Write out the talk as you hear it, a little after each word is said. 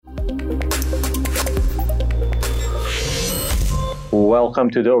Welcome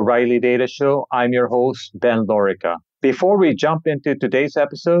to the O'Reilly Data Show. I'm your host, Ben Lorica. Before we jump into today's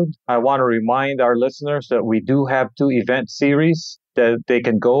episode, I want to remind our listeners that we do have two event series that they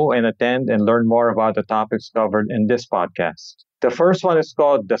can go and attend and learn more about the topics covered in this podcast. The first one is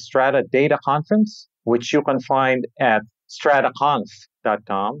called the Strata Data Conference, which you can find at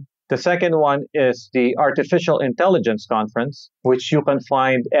strataconf.com. The second one is the Artificial Intelligence Conference, which you can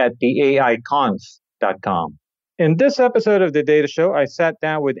find at the aiconf.com. In this episode of The Data Show, I sat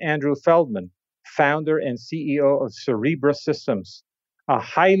down with Andrew Feldman, founder and CEO of Cerebras Systems, a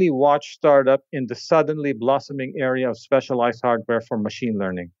highly watched startup in the suddenly blossoming area of specialized hardware for machine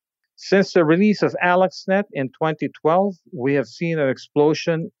learning. Since the release of AlexNet in 2012, we have seen an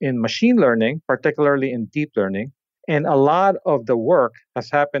explosion in machine learning, particularly in deep learning, and a lot of the work has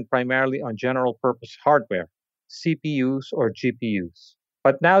happened primarily on general purpose hardware, CPUs or GPUs.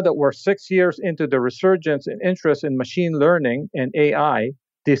 But now that we're 6 years into the resurgence in interest in machine learning and AI,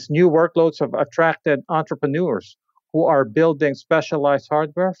 these new workloads have attracted entrepreneurs who are building specialized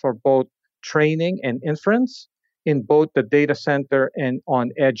hardware for both training and inference in both the data center and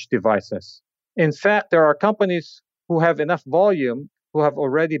on edge devices. In fact, there are companies who have enough volume who have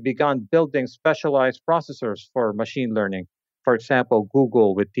already begun building specialized processors for machine learning, for example,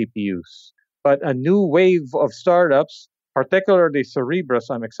 Google with TPUs. But a new wave of startups, particularly Cerebras,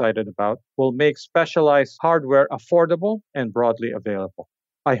 I'm excited about, will make specialized hardware affordable and broadly available.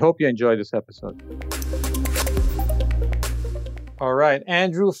 I hope you enjoy this episode. All right,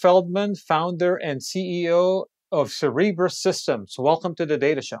 Andrew Feldman, founder and CEO of Cerebras Systems. Welcome to the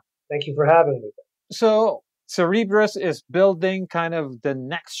Data Show. Thank you for having me. So, Cerebras is building kind of the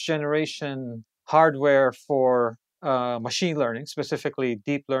next generation hardware for machine learning, specifically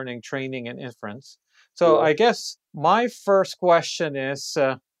deep learning, training, and inference. So I guess my first question is,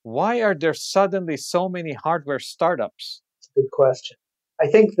 why are there suddenly so many hardware startups? It's a good question. I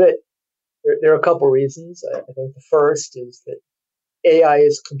think that there are a couple reasons. I think the first is that AI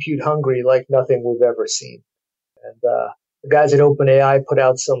is compute hungry like nothing we've ever seen. And the guys at OpenAI put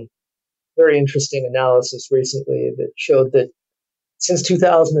out some very interesting analysis recently that showed that since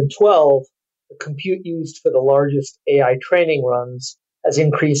 2012, the compute used for the largest AI training runs has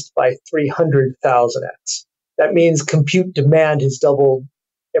increased by 300,000x. That means compute demand has doubled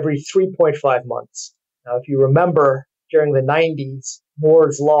every 3.5 months. Now, if you remember, during the 90s,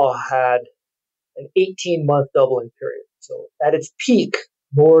 Moore's Law had an 18-month doubling period. So at its peak,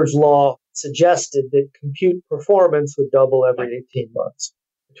 Moore's Law suggested that compute performance would double every 18 months.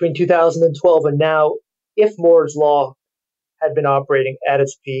 Between 2012 and now, if Moore's Law had been operating at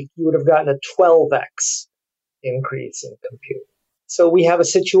its peak, you would have gotten a 12x increase in compute. So we have a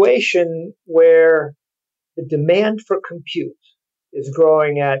situation where the demand for compute is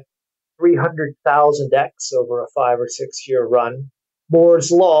growing at 300,000x over a 5 or 6 year run. Moore's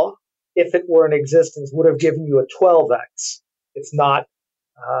Law, if it were in existence, would have given you a 12x. It's not.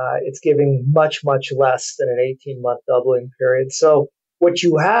 It's giving much, much less than an 18-month doubling period. So what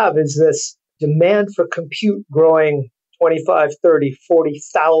you have is this demand for compute growing 25, 30,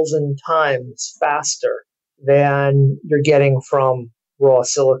 40,000 times faster than you're getting from raw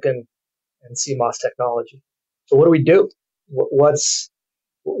silicon and CMOS technology. So what do? What's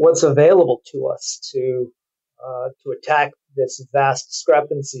available to us to attack this vast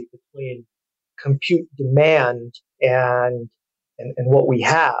discrepancy between compute demand and what we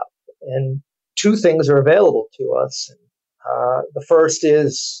have? And two things are available to us. The first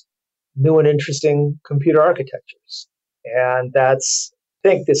is new and interesting computer architectures, and I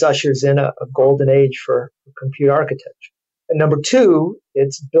think this ushers in a golden age for compute architecture. And number two,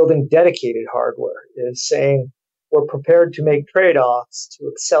 it's building dedicated hardware, is saying we're prepared to make trade-offs to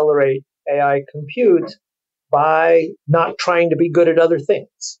accelerate AI compute by not trying to be good at other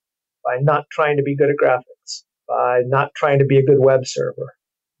things, by not trying to be good at graphics, by not trying to be a good web server,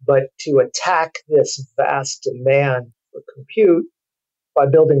 but to attack this vast demand for compute by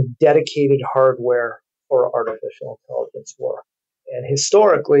building dedicated hardware for artificial intelligence work. And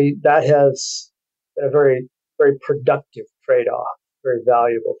historically, that has been a very, very productive trade-off, very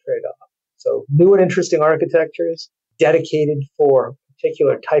valuable trade-off. So new and interesting architectures, dedicated for a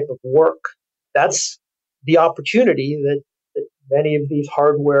particular type of work. That's the opportunity that many of these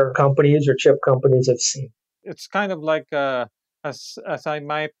hardware companies or chip companies have seen. It's kind of like, as I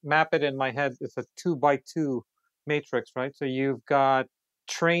might map it in my head, it's a 2x2 matrix, right? So you've got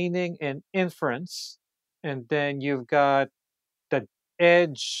training and inference, and then you've got the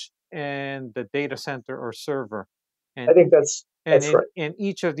edge and the data center or server. And I think that's right. In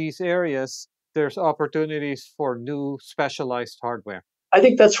each of these areas, there's opportunities for new specialized hardware. I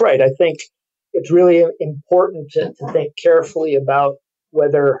think that's right. I think it's really important to think carefully about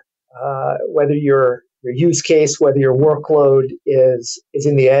whether your use case, whether your workload is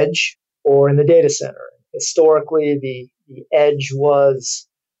in the edge or in the data center. Historically, the edge was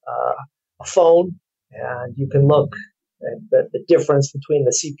a phone, and you can look at the difference between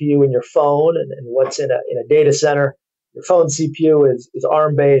the CPU in your phone and what's in a data center. Your phone CPU is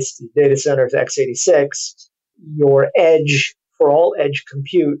ARM based, the data center is x86. Your edge, for all edge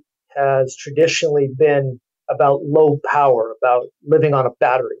compute, has traditionally been about low power, about living on a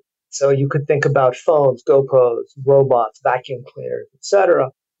battery. So you could think about phones, GoPros, robots, vacuum cleaners,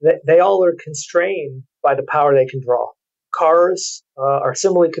 etc. They all are constrained by the power they can draw. Cars are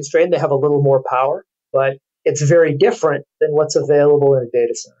similarly constrained. They have a little more power, but it's very different than what's available in a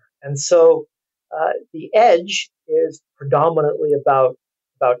data center. And so the edge is predominantly about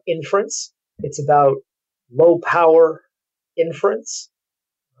inference. It's about low power inference.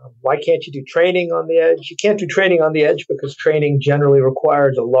 Why can't you do training on the edge? You can't do training on the edge because training generally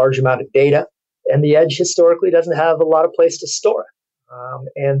requires a large amount of data, and the edge historically doesn't have a lot of place to store it.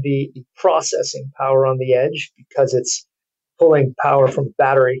 And the processing power on the edge, because it's pulling power from a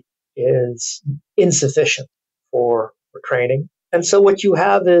battery, is insufficient for training. And so what you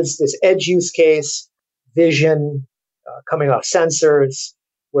have is this edge use case, vision coming off sensors,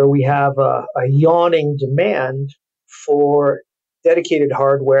 where we have a yawning demand for dedicated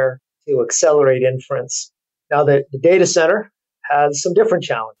hardware to accelerate inference. Now, the data center has some different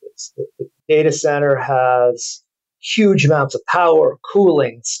challenges. The data center has huge amounts of power,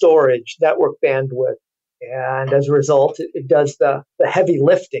 cooling, storage, network bandwidth. And as a result, it does the heavy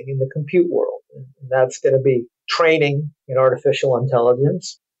lifting in the compute world. And that's going to be training in artificial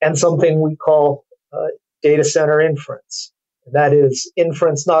intelligence and something we call data center inference. And that is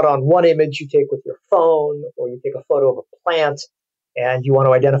inference not on one image you take with your phone, or you take a photo of a plant and you want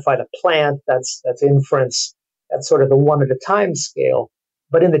to identify the plant. That's inference. That's sort of the one at a time scale.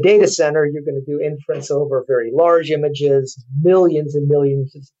 But in the data center, you're going to do inference over very large images, millions and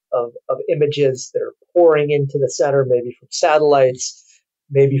millions of images that are pouring into the center, maybe from satellites,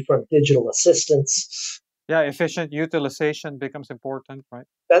 maybe from digital assistants. Yeah, efficient utilization becomes important, right?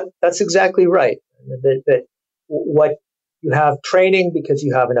 That's exactly right. That what you have training because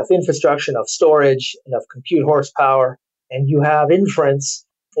you have enough infrastructure, enough storage, enough compute horsepower, and you have inference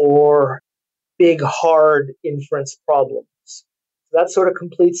for big, hard inference problems. So that sort of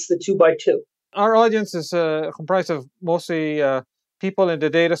completes the 2x2. Our audience is comprised of mostly people in the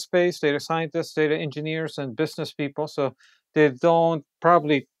data space, data scientists, data engineers, and business people. So they don't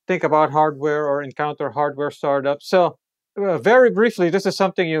probably think about hardware or encounter hardware startups. So very briefly, this is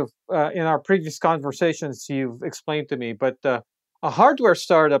something you've, in our previous conversations, you've explained to me, but a hardware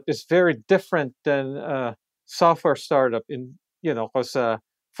startup is very different than a software startup because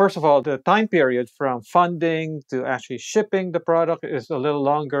first of all, the time period from funding to actually shipping the product is a little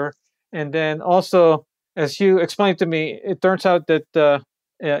longer. And then also, as you explained to me, it turns out that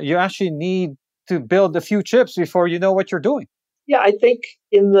you actually need to build a few chips before you know what you're doing. Yeah, I think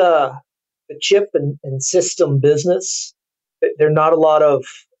in the chip and system business, there are not a lot of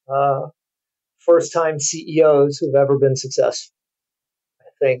first-time CEOs who've ever been successful. I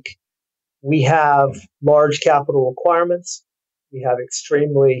think we have large capital requirements. We have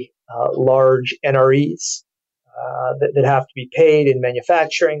extremely large NREs that have to be paid in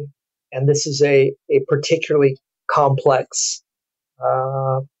manufacturing. And this is a particularly complex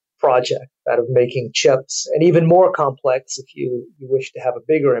project, that of making chips, and even more complex if you wish to have a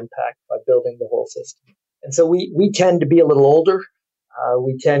bigger impact by building the whole system. And so we tend to be a little older.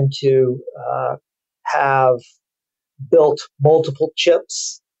 We tend to have built multiple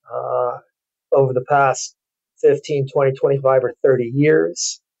chips over the past 15, 20, 25, or 30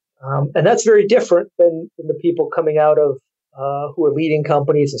 years. And that's very different than the people coming out of who are leading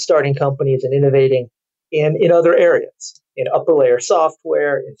companies and starting companies and innovating in other areas, in upper layer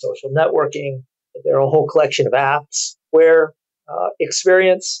software, in social networking. There are a whole collection of apps where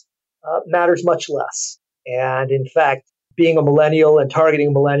experience matters much less. And in fact, being a millennial and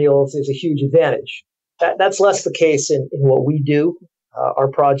targeting millennials is a huge advantage. That's less the case in what we do. Our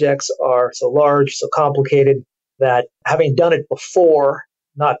projects are so large, so complicated, that having done it before,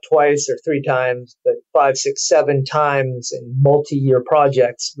 not twice or three times, but 5, 6, 7 times in multi-year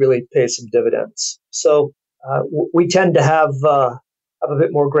projects, really pays some dividends. So we tend to have a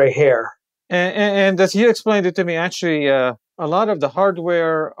bit more gray hair. And as you explained it to me, actually, a lot of the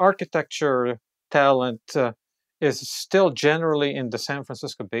hardware architecture talent is still generally in the San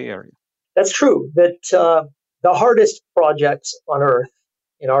Francisco Bay Area. That's true. That the hardest projects on Earth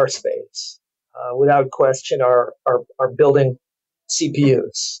in our space, without question, are building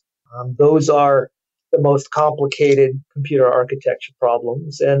CPUs. Those are the most complicated computer architecture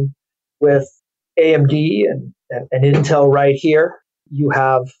problems. And with AMD and Intel right here, you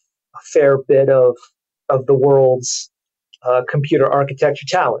have a fair bit of the world's computer architecture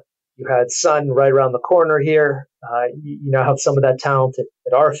talent. You had Sun right around the corner here. You now have some of that talent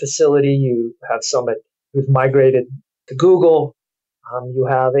at our facility. You have some who've migrated to Google. You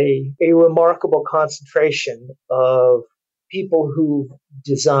have a remarkable concentration of people who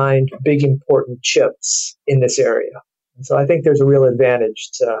designed big, important chips in this area. And so I think there's a real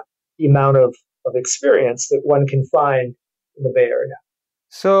advantage to the amount of experience that one can find in the Bay Area.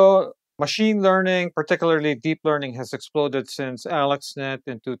 So machine learning, particularly deep learning, has exploded since AlexNet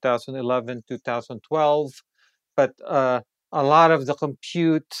in 2011, 2012. But a lot of the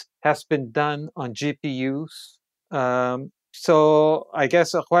compute has been done on GPUs. So I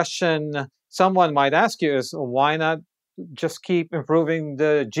guess a question someone might ask you is, why not just keep improving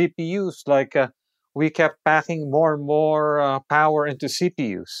the GPUs like we kept packing more and more power into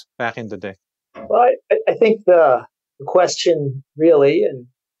CPUs back in the day? Well, I think the question really, and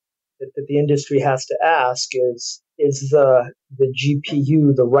that the industry has to ask is the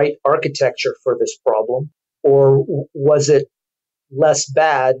GPU the right architecture for this problem, or was it less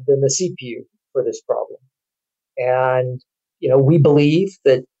bad than the CPU for this problem? And we believe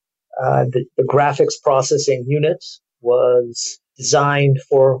that the graphics processing unit was designed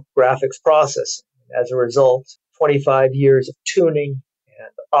for graphics processing. As a result, 25 years of tuning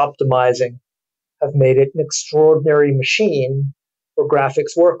and optimizing have made it an extraordinary machine for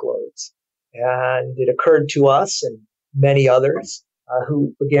graphics workloads. And it occurred to us and many others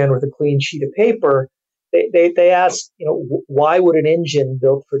who began with a clean sheet of paper. They asked, why would an engine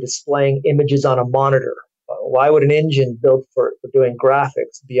built for displaying images on a monitor, why would an engine built for doing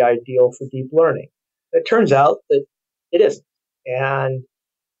graphics be ideal for deep learning? It turns out that it isn't. And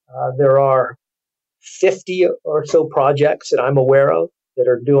there are 50 or so projects that I'm aware of that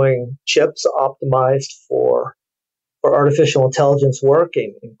are doing chips optimized for artificial intelligence work,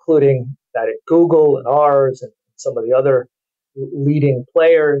 including that at Google and ours and some of the other leading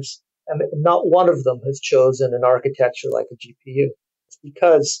players. And not one of them has chosen an architecture like a GPU. It's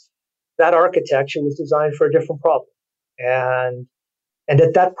because that architecture was designed for a different problem. And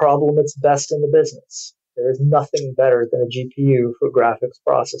at that problem, it's best in the business. There is nothing better than a GPU for graphics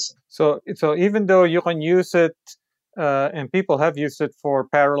processing. So even though you can use it, and people have used it for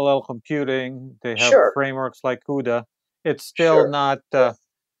parallel computing, they have frameworks like CUDA. It's still not.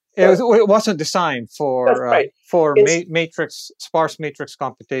 It wasn't designed for sparse matrix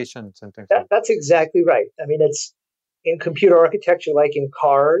computations and things. That's exactly right. I mean, it's in computer architecture, like in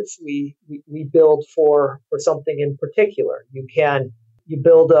cars, we build for something in particular. You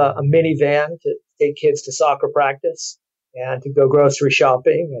build a minivan to take kids to soccer practice and to go grocery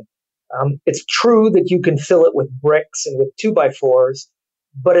shopping. And it's true that you can fill it with bricks and with 2x4s,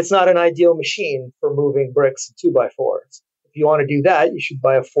 but it's not an ideal machine for moving bricks and 2x4s. If you want to do that, you should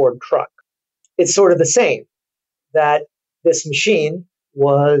buy a Ford truck. It's sort of the same, that this machine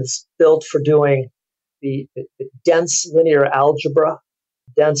was built for doing the dense linear algebra,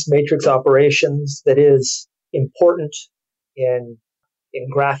 dense matrix operations that is important in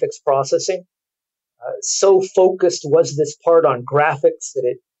graphics processing. So focused was this part on graphics that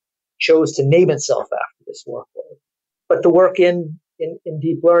it chose to name itself after this workload. But the work in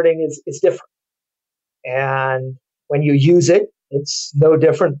deep learning is different. And when you use it, it's no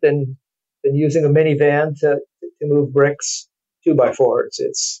different than using a minivan to move bricks 2x4s.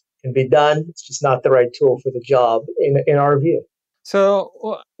 It can be done. It's just not the right tool for the job in our view.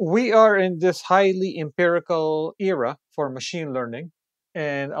 So we are in this highly empirical era for machine learning,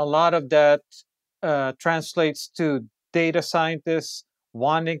 and a lot of that translates to data scientists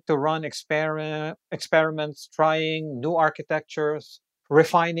wanting to run experiments, trying new architectures,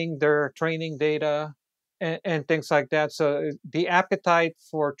 refining their training data, and things like that. So the appetite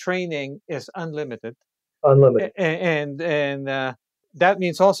for training is unlimited. Unlimited. And that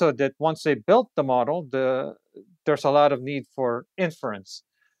means also that once they built the model, there's a lot of need for inference.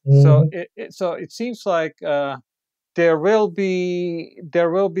 Mm-hmm. So it seems like there will be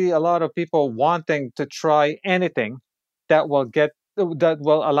a lot of people wanting to try anything that will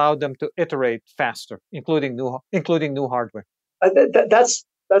allow them to iterate faster, including new hardware.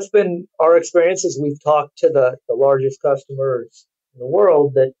 That's been our experience as we've talked to the largest customers in the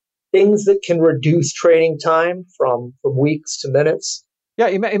world, that things that can reduce training time from weeks to minutes. Yeah,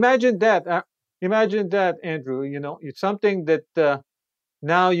 imagine that. Imagine that, Andrew. It's something that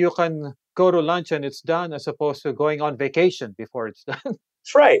now you can go to lunch and it's done, as opposed to going on vacation before it's done.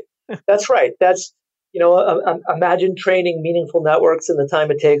 That's right. That's right. Imagine training meaningful networks in the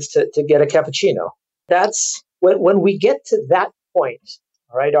time it takes to get a cappuccino. That's when we get to that point,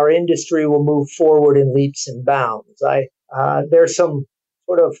 all right, our industry will move forward in leaps and bounds. There's some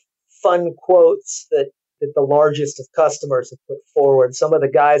sort of fun quotes that the largest of customers have put forward. Some of the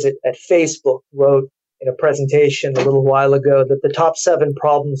guys at Facebook wrote in a presentation a little while ago that the top 7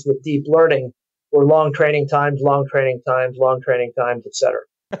 problems with deep learning were long training times, long training times, long training times, etc.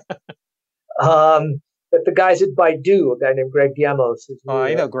 But the guys at Baidu, a guy named Greg Diamos, who's really I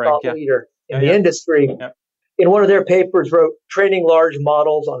a know Greg. thought Yeah. leader in the Yeah. industry, Yeah. in one of their papers wrote, training large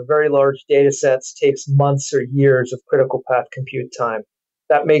models on very large data sets takes months or years of critical path compute time.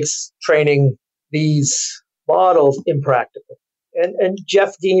 That makes training these models impractical. And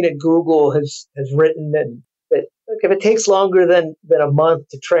Jeff Dean at Google has written that look, if it takes longer than a month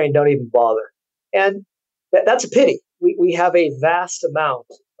to train, don't even bother. And that's a pity. We have a vast amount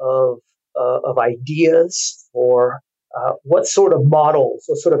of ideas for what sort of models,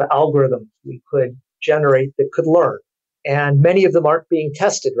 what sort of algorithms we could generate that could learn. And many of them aren't being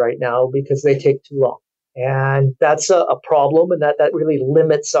tested right now because they take too long. And that's a problem, and that really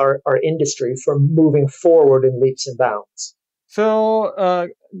limits our industry from moving forward in leaps and bounds. So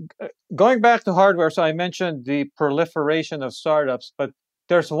going back to hardware, so I mentioned the proliferation of startups, but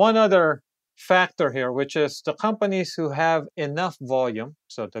there's one other factor here, which is the companies who have enough volume,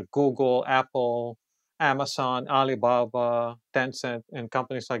 so the Google, Apple, Amazon, Alibaba, Tencent, and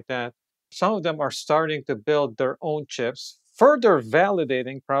companies like that, some of them are starting to build their own chips, further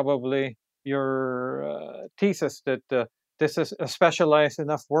validating probably your thesis that this is a specialized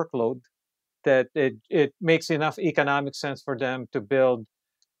enough workload that it makes enough economic sense for them to build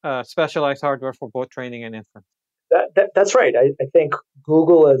specialized hardware for both training and inference. That's right. I think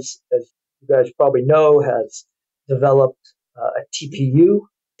Google, as you guys probably know, has developed a TPU,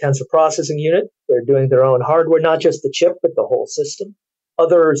 tensor processing unit. They're doing their own hardware, not just the chip, but the whole system.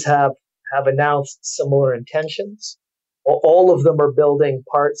 Others have announced similar intentions. All of them are building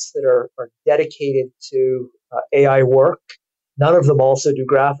parts that are dedicated to AI work. None of them also do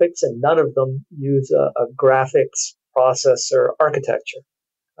graphics, and none of them use a graphics processor architecture.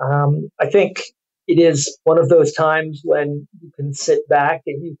 I think it is one of those times when you can sit back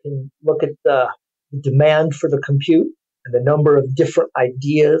and you can look at the demand for the compute and the number of different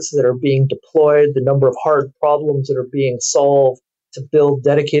ideas that are being deployed, the number of hard problems that are being solved to build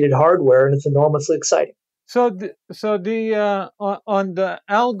dedicated hardware, and it's enormously exciting. So on the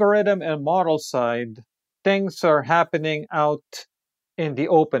algorithm and model side, things are happening out in the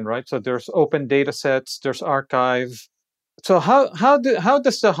open, right? So there's open data sets, there's archive. So how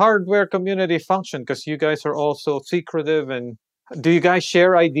does the hardware community function? Because you guys are also secretive, and do you guys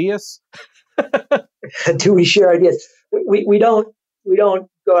share ideas? Do we share ideas? We don't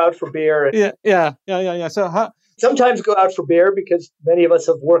go out for beer. Yeah. So sometimes go out for beer because many of us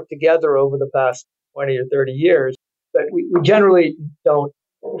have worked together over the past 20 or 30 years, but we generally don't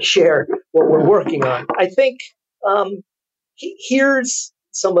share what we're working on. I think here's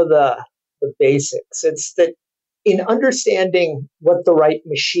some of the basics. It's that in understanding what the right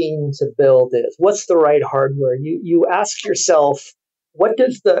machine to build is, what's the right hardware, you ask yourself, what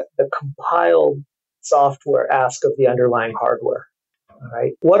does the compiled software ask of the underlying hardware? All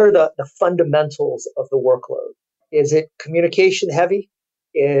right. What are the fundamentals of the workload? Is it communication heavy?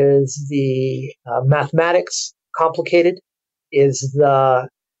 Is the mathematics complicated? Is the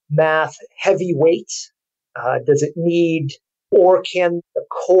math heavyweight? Does it need, or can the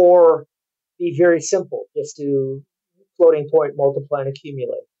core be very simple? Just do floating point, multiply, and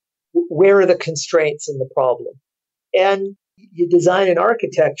accumulate. Where are the constraints in the problem? And you design an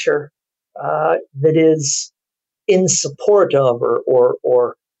architecture that is in support of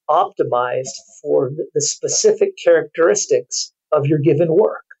or optimized for the specific characteristics of your given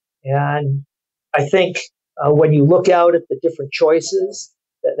work. And I think when you look out at the different choices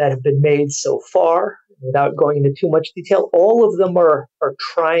that have been made so far, without going into too much detail, all of them are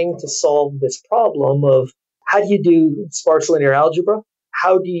trying to solve this problem of how do you do sparse linear algebra?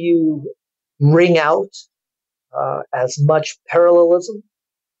 How do you wring out as much parallelism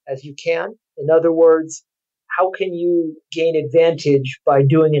as you can? In other words, how can you gain advantage by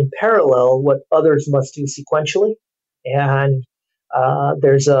doing in parallel what others must do sequentially? And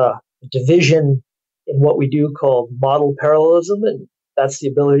there's a division in what we do called model parallelism, and that's the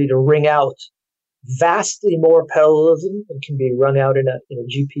ability to wring out vastly more parallelism than can be wrung out in a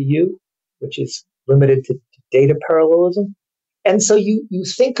GPU, which is limited to data parallelism. And so you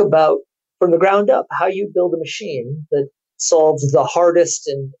think about, from the ground up, how you build a machine that solves the hardest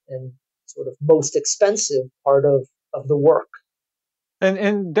and sort of most expensive part of the work.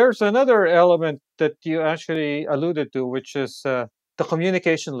 And there's another element that you actually alluded to, which is the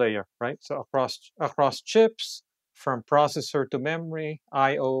communication layer, right? So across chips, from processor to memory,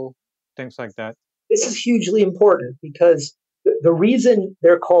 I/O, things like that. This is hugely important because the reason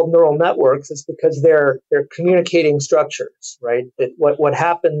they're called neural networks is because they're communicating structures, right? That what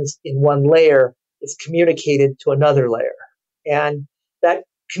happens in one layer is communicated to another layer. And that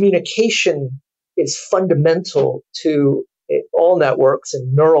communication is fundamental to all networks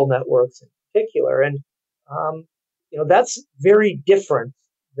and neural networks in particular. And um, that's very different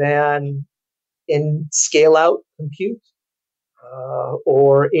than in scale out compute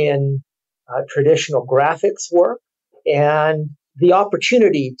or in traditional graphics work. And the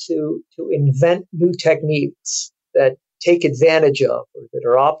opportunity to invent new techniques that take advantage of or that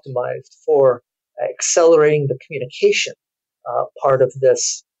are optimized for accelerating the communication part of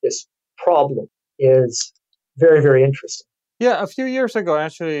this problem is very, very interesting. Yeah, a few years ago,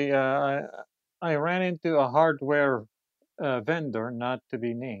 actually, I ran into a hardware vendor, not to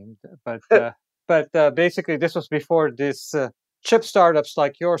be named, but basically, this was before this chip startups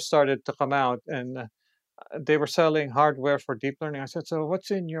like yours started to come out, and they were selling hardware for deep learning. I said, "So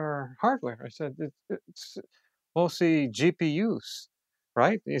what's in your hardware?" I said, "It's mostly GPUs,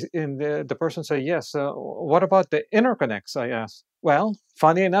 right?" And the person said, "Yes." What about the interconnects? I asked. Well,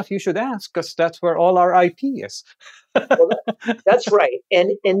 funny enough, you should ask because that's where all our IP is. Well, that's right,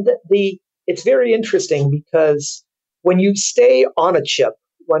 and the it's very interesting because when you stay on a chip,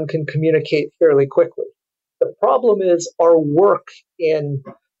 one can communicate fairly quickly. The problem is our work in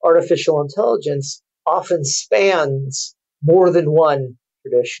artificial intelligence often spans more than one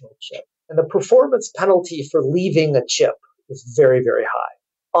traditional chip, and the performance penalty for leaving a chip is very, very high.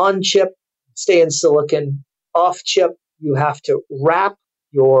 On chip, stay in silicon. Off chip, you have to wrap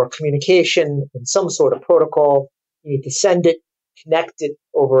your communication in some sort of protocol. You need to send it, connect it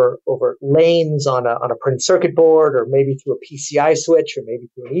over lanes on a printed circuit board, or maybe through a PCI switch, or maybe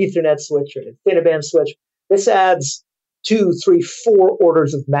through an Ethernet switch or an InfiniBand switch. This adds 2, 3, 4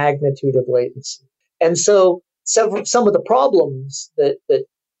 orders of magnitude of latency. And so some of the problems that the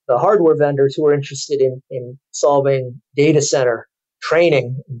hardware vendors who are interested in solving data center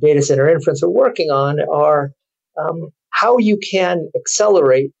training, data center inference are working on are how you can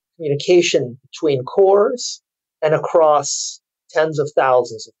accelerate communication between cores and across tens of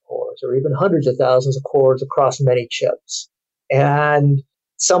thousands of cores or even hundreds of thousands of cores across many chips. And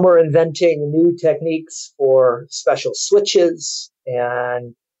some are inventing new techniques for special switches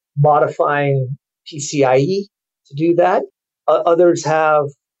and modifying PCIe to do that. Others have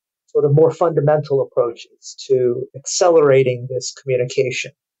sort of more fundamental approaches to accelerating this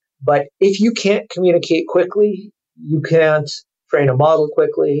communication. But if you can't communicate quickly, you can't train a model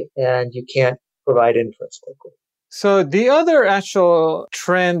quickly, and you can't provide inference quickly. So the other actual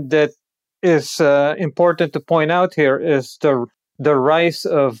trend that is important to point out here is the rise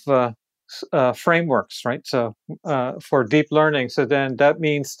of frameworks, right? So for deep learning, so then that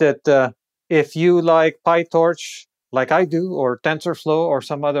means that if you like PyTorch, like I do, or TensorFlow, or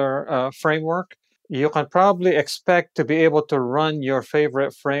some other framework, you can probably expect to be able to run your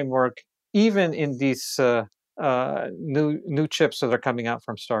favorite framework even in these new chips that are coming out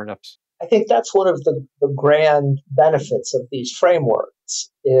from startups. I think that's one of the grand benefits of these frameworks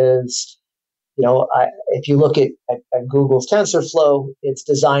is, if you look at Google's TensorFlow, it's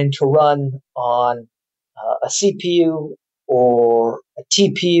designed to run on a CPU or a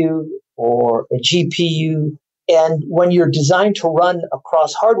TPU or a GPU. And when you're designed to run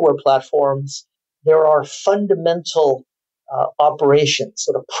across hardware platforms, there are fundamental operations,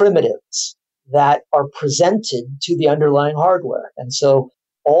 sort of primitives that are presented to the underlying hardware. And so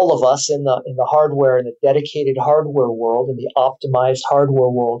all of us in the hardware, in the dedicated hardware world, in the optimized hardware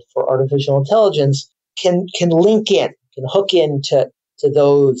world for artificial intelligence, can link in, can hook into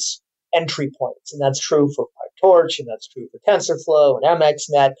those entry points. And that's true for PyTorch, and that's true for TensorFlow and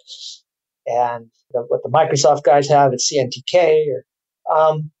AlexNet, and what the Microsoft guys have is CNTK.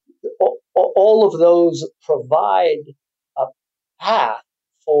 All of those provide a path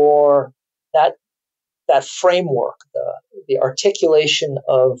for that framework, the articulation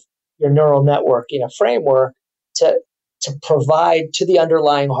of your neural network in a framework to provide to the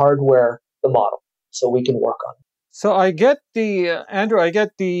underlying hardware the model, so we can work on it. So I get Andrew. I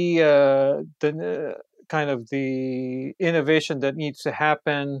get the kind of the innovation that needs to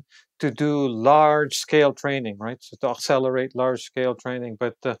happen to do large scale training, right? So to accelerate large scale training,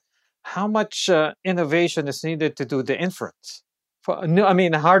 but how much innovation is needed to do the inference?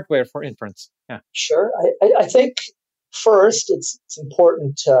 Hardware for inference. Yeah. Sure. I think first it's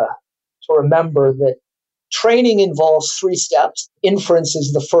important to remember that training involves 3 steps. Inference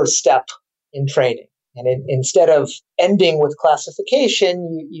is the first step in training. And instead of ending with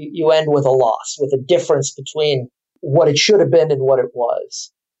classification, you end with a loss, with a difference between what it should have been and what it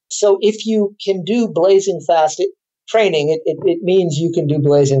was. So if you can do blazing fast training, it means you can do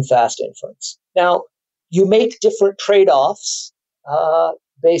blazing fast inference. Now, you make different trade-offs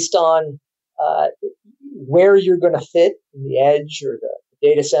based on where you're going to fit in the edge or the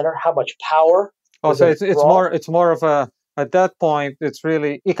data center, how much power. Oh, so it's more of a, at that point, it's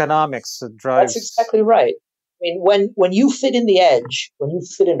really economics that drives. That's exactly right. I mean, when you fit in the edge, when you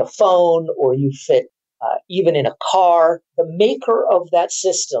fit in a phone or you fit even in a car, the maker of that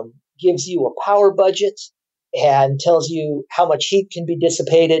system gives you a power budget and tells you how much heat can be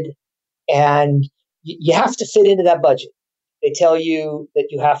dissipated, and you have to fit into that budget. They tell you that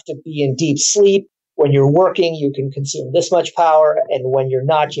you have to be in deep sleep. When you're working, you can consume this much power, and when you're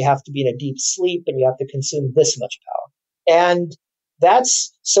not, you have to be in a deep sleep and you have to consume this much power. And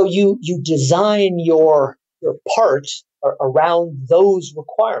that's so you design your part around those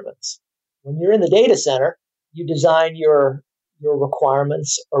requirements. When you're in the data center, you design your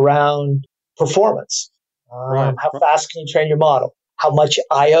requirements around performance. Right. How fast can you train your model? How much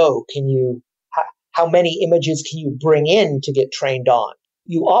I/O can you? How many images can you bring in to get trained on?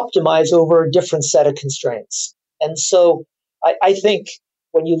 You optimize over a different set of constraints. And so I think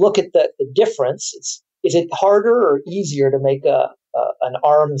when you look at the difference, is it harder or easier to make an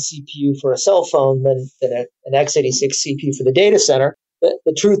ARM CPU for a cell phone than an x86 CPU for the data center?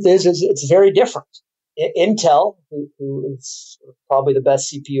 The truth is it's very different. Intel, who is probably the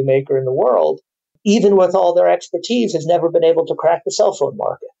best CPU maker in the world, even with all their expertise, has never been able to crack the cell phone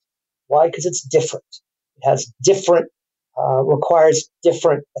market. Why? Because it's different. It has different, requires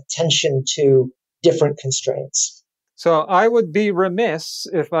different attention to different constraints. So I would be remiss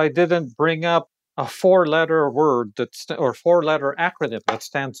if I didn't bring up a 4-letter word or 4-letter acronym that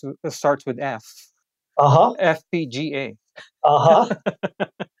starts with F. FPGA.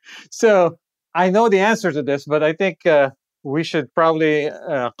 So I know the answer to this, but I think we should probably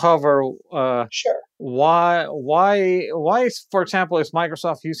cover sure. why, for example, is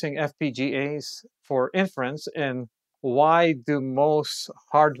Microsoft using FPGAs for inference, and why do most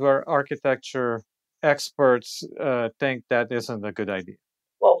hardware architecture experts think that isn't a good idea?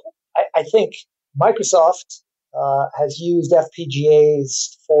 Well, I think Microsoft has used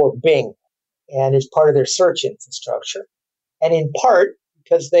FPGAs for Bing and is part of their search infrastructure, and in part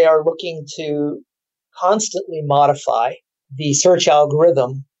because they are looking to constantly modify the search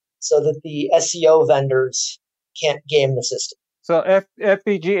algorithm so that the SEO vendors can't game the system. So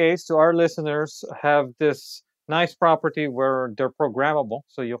FPGAs, to our listeners, have this nice property where they're programmable,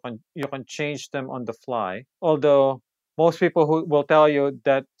 so you can change them on the fly. Although most people who will tell you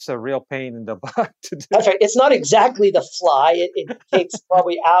that's a real pain in the butt to do. That's right. It's not exactly the fly. It takes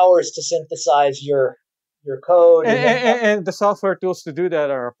probably hours to synthesize your code. And the software tools to do that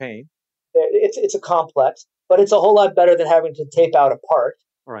are a pain. It's a complex, but it's a whole lot better than having to tape out a part.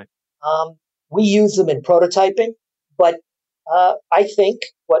 Right. We use them in prototyping, but I think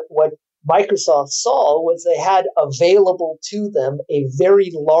what Microsoft saw was they had available to them a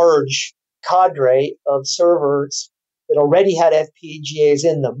very large cadre of servers that already had FPGAs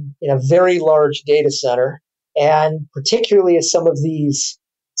in them in a very large data center. And particularly as some of these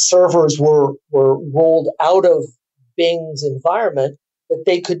servers were rolled out of Bing's environment, that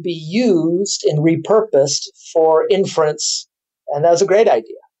they could be used and repurposed for inference. And that was a great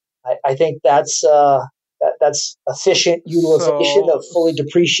idea. I think that's efficient utilization of fully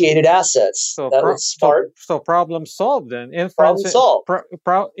depreciated assets. So that was smart. So problem solved then. Problem solved.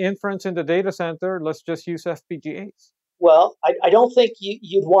 Inference in the data center, let's just use FPGAs. Well, I don't think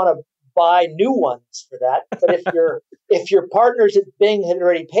you'd want to buy new ones for that. But if your partners at Bing had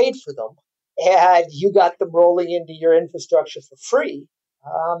already paid for them and you got them rolling into your infrastructure for free,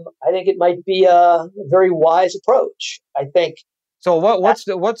 I think it might be a very wise approach. I think. So what's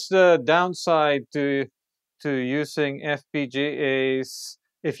the downside to using FPGAs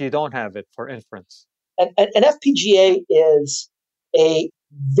if you don't have it for inference? An FPGA is a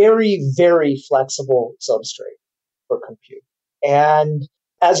very, very flexible substrate for compute. And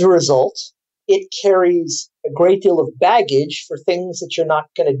as a result, it carries a great deal of baggage for things that you're not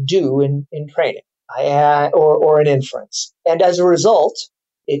going to do in training or in inference. And as a result,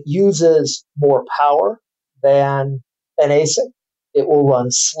 it uses more power than an ASIC. It will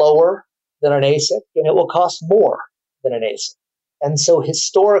run slower than an ASIC, and it will cost more than an ASIC. And so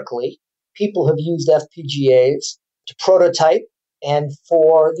historically, people have used FPGAs to prototype and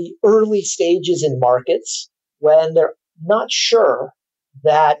for the early stages in markets when they're not sure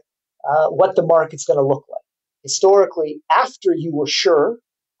that what the market's going to look like. historically, after you were sure,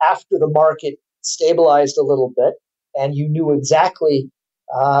 after the market stabilized a little bit, and you knew exactly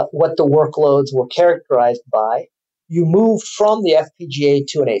what the workloads were characterized by, you moved from the FPGA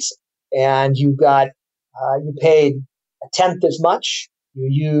to an ASIC, and you paid a tenth as much, you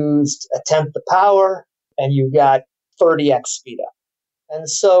used a tenth the power, and you got 30x speed up. And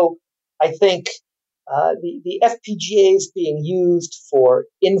so I think the FPGAs being used for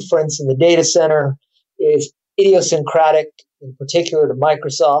inference in the data center is idiosyncratic, in particular to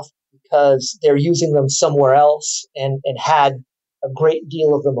Microsoft, because they're using them somewhere else and had a great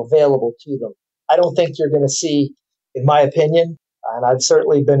deal of them available to them. I don't think you're going to see, in my opinion, and I've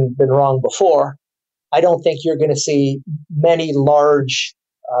certainly been wrong before, I don't think you're going to see many large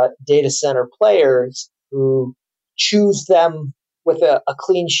data center players who choose them with a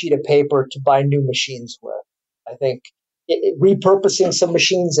clean sheet of paper to buy new machines with. I think repurposing some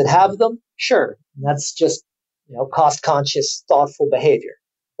machines that have them, sure, that's just cost conscious, thoughtful behavior.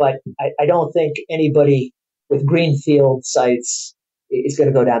 But I don't think anybody with greenfield sites is going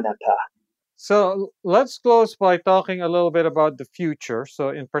to go down that path. So let's close by talking a little bit about the future. So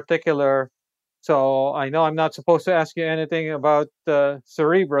in particular, so I know I'm not supposed to ask you anything about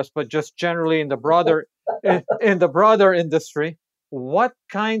Cerebras, but just generally in the broader in the broader industry, what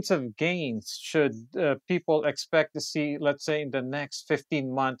kinds of gains should people expect to see, let's say, in the next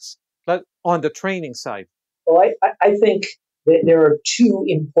 15 months on the training side? Well, I think that there are two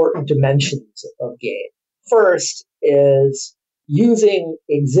important dimensions of gain. First is using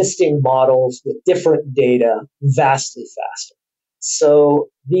existing models with different data vastly faster. So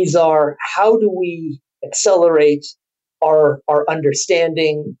these are, how do we accelerate our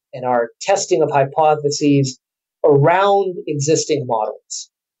understanding and our testing of hypotheses around existing models?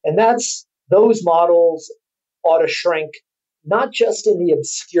 And those models ought to shrink not just in the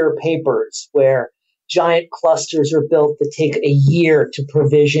obscure papers where giant clusters are built that take a year to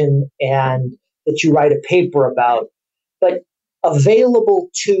provision and that you write a paper about, but available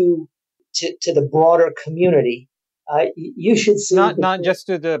to the broader community. You should see not just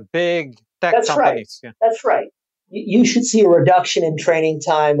to the big tech companies. Right. Yeah. That's right. You should see a reduction in training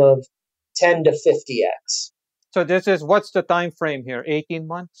time of 10 to 50x. So what's the time frame here? 18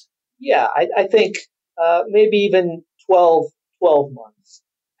 months? Yeah, I think maybe even 12 months.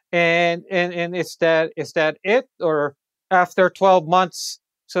 And is that it, or after 12 months?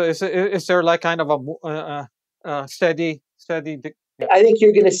 So is there like kind of a steady? Yeah. I think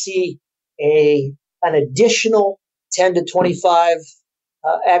you're going to see an additional 10 to 25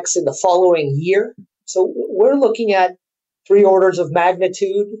 x in the following year. So we're looking at 3 orders of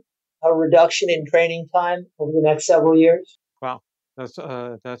magnitude a reduction in training time over the next several years. Wow,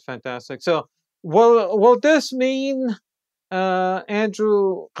 that's fantastic. So will this mean,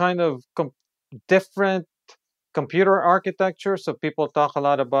 Andrew, kind of different computer architecture? So people talk a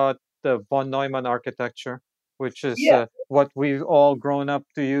lot about the von Neumann architecture, which is what we've all grown up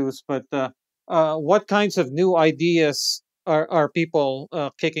to use. But what kinds of new ideas are people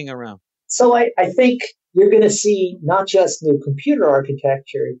kicking around? So I think you're going to see not just new computer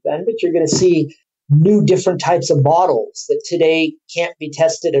architecture, Ben, but you're going to see new different types of models that today can't be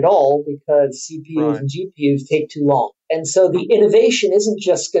tested at all because CPUs and GPUs take too long. And so the innovation isn't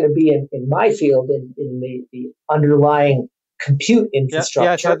just going to be in my field, in the underlying compute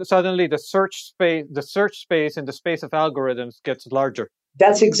infrastructure. Yeah, suddenly the search space in the space of algorithms gets larger.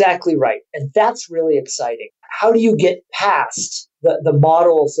 That's exactly right. And that's really exciting. How do you get past the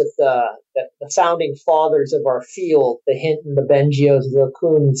models that the founding fathers of our field, the Hinton, the Bengios, the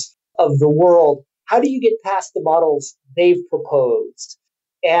Kuhns of the world, how do you get past the models they've proposed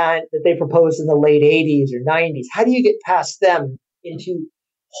and that they proposed in the late 80s or 90s? How do you get past them into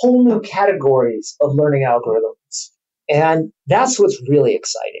whole new categories of learning algorithms? And that's what's really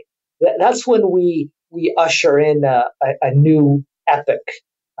exciting. That's when we usher in a new epoch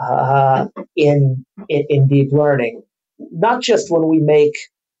in deep learning. Not just when we make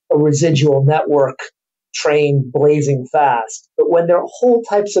a residual network train blazing fast, but when there are whole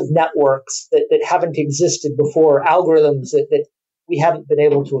types of networks that haven't existed before, algorithms that we haven't been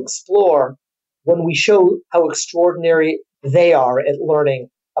able to explore, when we show how extraordinary they are at learning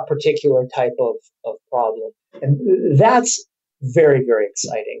a particular type of problem. And that's very, very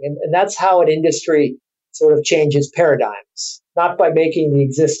exciting. And that's how an industry sort of changes paradigms, not by making the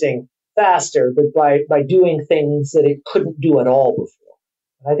existing faster, but by doing things that it couldn't do at all before.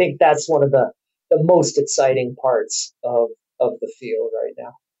 And I think that's one of the most exciting parts of the field right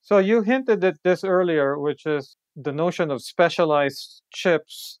now. So you hinted at this earlier, which is the notion of specialized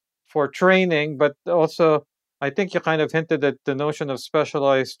chips for training, but also I think you kind of hinted at the notion of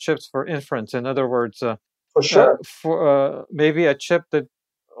specialized chips for inference. In other words, For sure. for maybe a chip that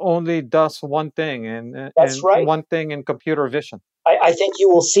only does one thing That's and right. one thing in computer vision. I think you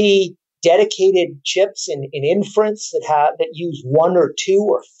will see dedicated chips in inference that use 1 or 2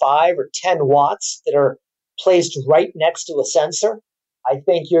 or 5 or 10 watts that are placed right next to a sensor. I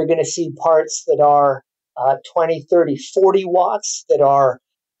think you're going to see parts that are 20, 30, 40 watts that are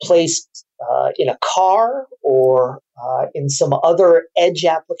placed in a car or in some other edge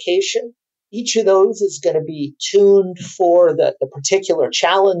application. Each of those is going to be tuned for the particular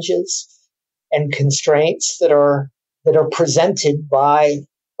challenges and constraints that are presented by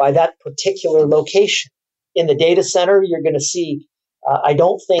that particular location. In the data center, you're going to see. I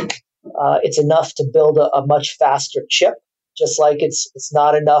don't think it's enough to build a much faster chip. Just like it's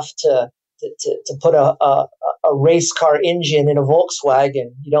not enough to put a race car engine in a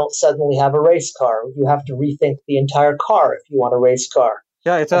Volkswagen. You don't suddenly have a race car. You have to rethink the entire car if you want a race car.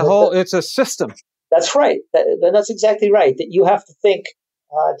 Yeah, it's it's a system. That's right. That's exactly right. That you have to think,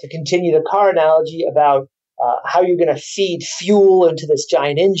 to continue the car analogy, about how you're going to feed fuel into this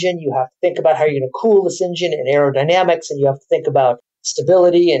giant engine. You have to think about how you're going to cool this engine and aerodynamics, and you have to think about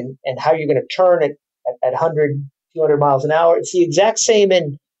stability and how you're going to turn it at 100, 200 miles an hour. It's the exact same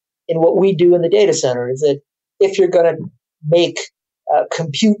in what we do in the data center, is that if you're going to make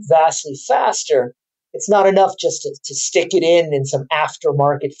compute vastly faster, it's not enough just to stick it in some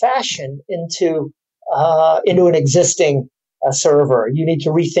aftermarket fashion into an existing server. You need to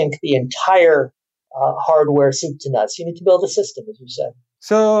rethink the entire hardware soup to nuts. You need to build a system, as you said.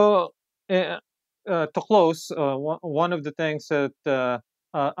 So, to close, one of the things that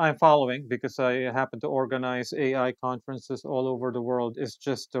I'm following, because I happen to organize AI conferences all over the world, is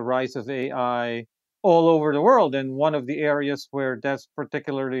just the rise of AI all over the world. And one of the areas where that's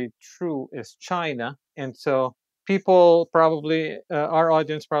particularly true is China. And so, people probably, our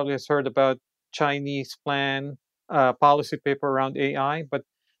audience probably has heard about Chinese plan policy paper around AI, but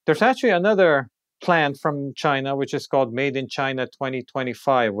there's actually another plan from China, which is called Made in China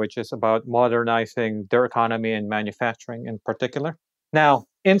 2025, which is about modernizing their economy and manufacturing in particular. Now,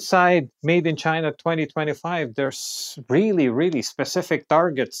 inside Made in China 2025, there's really, really specific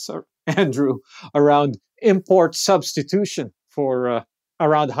targets, Andrew, around import substitution for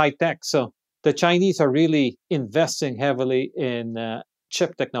around high tech. So the Chinese are really investing heavily in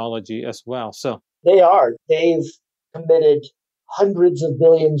chip technology as well. So they are. They've committed hundreds of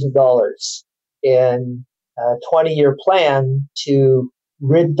billions of dollars in a 20-year plan to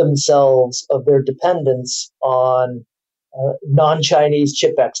rid themselves of their dependence on non-Chinese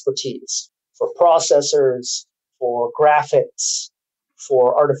chip expertise for processors, for graphics,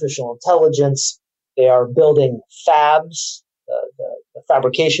 for artificial intelligence. They are building fabs, the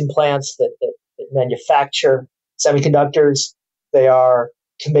fabrication plants that manufacture semiconductors. They are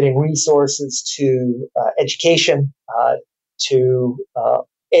committing resources to education, to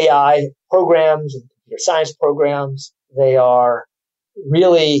AI programs and computer science programs. They are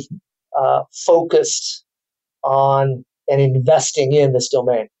really focused on and investing in this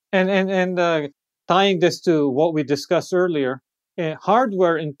domain. And tying this to what we discussed earlier,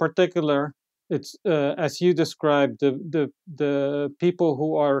 hardware in particular, it's as you described, the people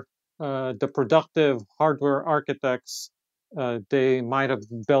who are the productive hardware architects. They might have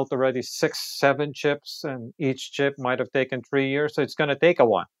built already 6, 7 chips, and each chip might have taken 3 years. So it's going to take a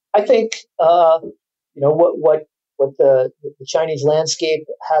while. I think what the Chinese landscape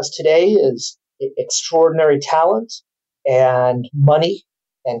has today is extraordinary talent and money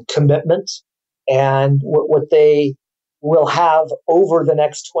and commitment, and what they will have over the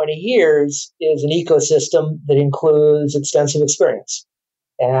next 20 years is an ecosystem that includes extensive experience,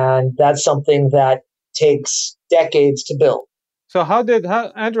 and that's something that takes decades to build. So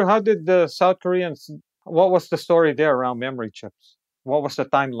Andrew, how did the South Koreans, what was the story there around memory chips? What was the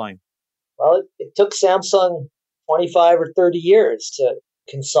timeline? Well, it took Samsung 25 or 30 years to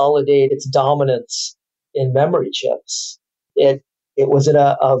consolidate its dominance in memory chips. It was in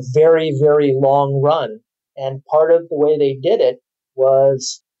a very, very long run. And part of the way they did it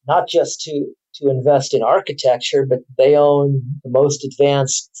was not just to invest in architecture, but they own the most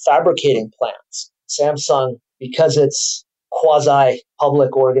advanced fabricating plants. Samsung, because it's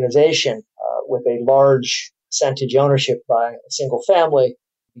quasi-public organization with a large percentage ownership by a single family,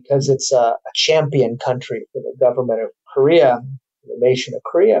 because it's a champion country for the government of Korea, the nation of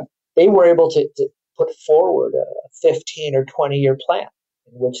Korea, they were able to put forward a 15 or 20-year plan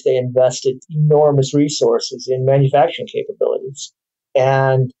in which they invested enormous resources in manufacturing capabilities.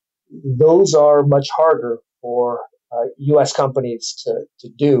 And those are much harder for U.S. companies to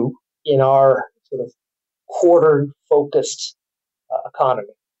do in our sort of quarter-focused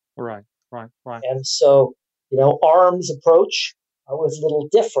economy. Right. And so ARM's approach was a little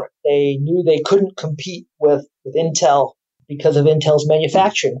different. They knew they couldn't compete with Intel because of Intel's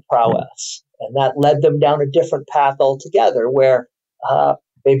manufacturing prowess. And that led them down a different path altogether, where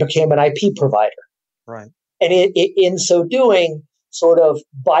they became an IP provider. Right. And in so doing, sort of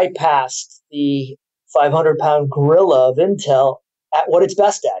bypassed the 500-pound gorilla of Intel at what it's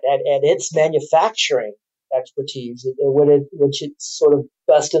best at its manufacturing expertise, which it's sort of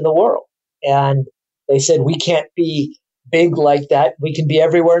best in the world. And they said, we can't be big like that. We can be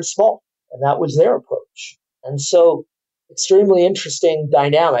everywhere and small. And that was their approach. And so extremely interesting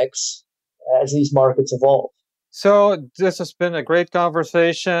dynamics as these markets evolve. So this has been a great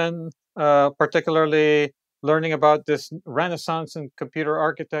conversation, particularly learning about this renaissance in computer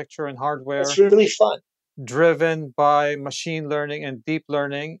architecture and hardware. It's really fun. Driven by machine learning and deep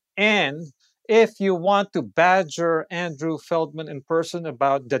learning. And if you want to badger Andrew Feldman in person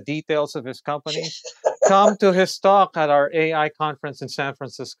about the details of his companies, come to his talk at our AI conference in San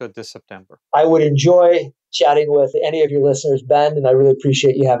Francisco this September. I would enjoy chatting with any of your listeners, Ben, and I really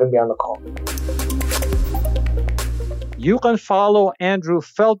appreciate you having me on the call. You can follow Andrew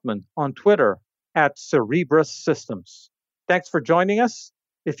Feldman on Twitter at Cerebras Systems. Thanks for joining us.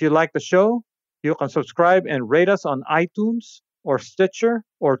 If you like the show, you can subscribe and rate us on iTunes or Stitcher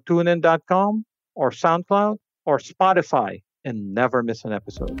or TuneIn.com or SoundCloud or Spotify and never miss an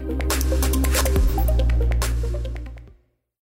episode.